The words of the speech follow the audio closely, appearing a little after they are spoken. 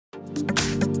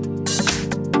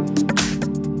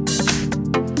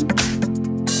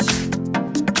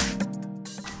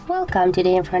Welcome,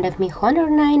 today in front of me Honor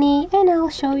 9E, and I'll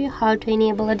show you how to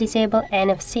enable or disable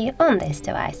NFC on this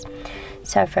device.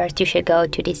 So first you should go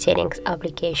to the settings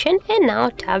application and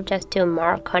now tap just to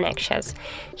more connections.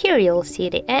 Here you'll see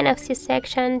the NFC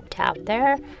section, tap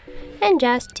there, and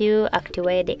just to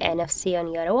activate the NFC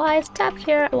on your device, tap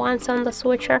here once on the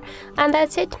switcher, and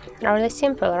that's it. Really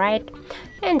simple, right?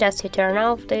 And just to turn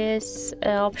off this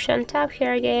option, tap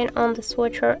here again on the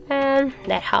switcher, and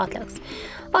that's how it looks.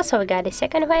 Also, we got the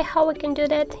second way how we can do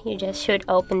that. You just should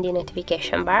open the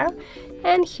notification bar,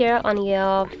 and here on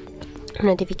your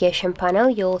notification panel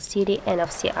you'll see the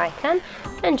NFC icon,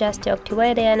 and just to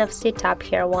activate the NFC, tap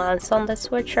here once on the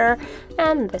switcher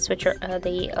and the switcher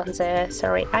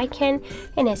icon,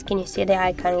 and as can you see the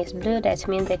icon is blue. That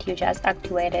means that you just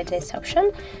activated this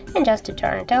option, and just to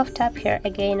turn it off, tap here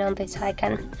again on this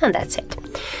icon, and that's it.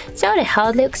 So that's how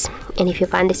it looks, and if you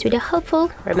find this video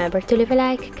helpful, remember to leave a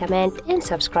like, comment and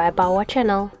subscribe our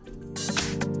channel.